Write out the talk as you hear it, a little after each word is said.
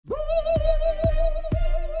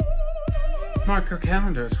Mark your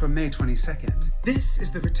calendars for May 22nd. This is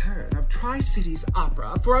the return of Tri-Cities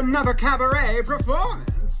Opera for another cabaret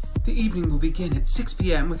performance. The evening will begin at 6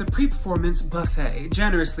 p.m. with a pre-performance buffet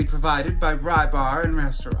generously provided by RYE Bar and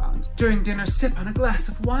Restaurant. During dinner, sip on a glass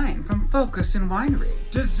of wine from Fulkerson Winery.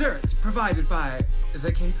 Desserts provided by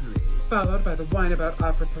the Capery, followed by the Wine About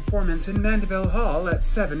Opera performance in Mandeville Hall at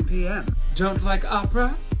 7 p.m. Don't like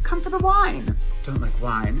opera? Come for the wine. Don't like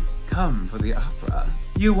wine? Come for the opera.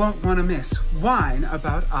 You won't want to miss Wine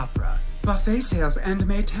About Opera. Buffet sales end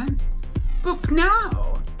May 10th. Book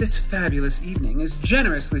now! This fabulous evening is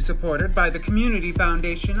generously supported by the Community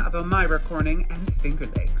Foundation of Elmira Corning and Finger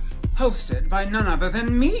Lakes. Hosted by none other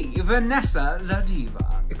than me, Vanessa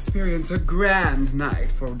LeDiva. Experience a grand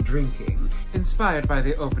night for drinking, inspired by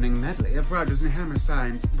the opening medley of Rodgers and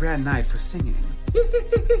Hammerstein's Grand Night for Singing.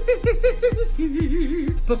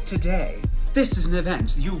 Book today. This is an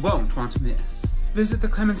event you won't want to miss. Visit the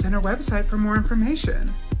Clemens Center website for more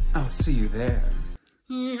information. I'll see you there.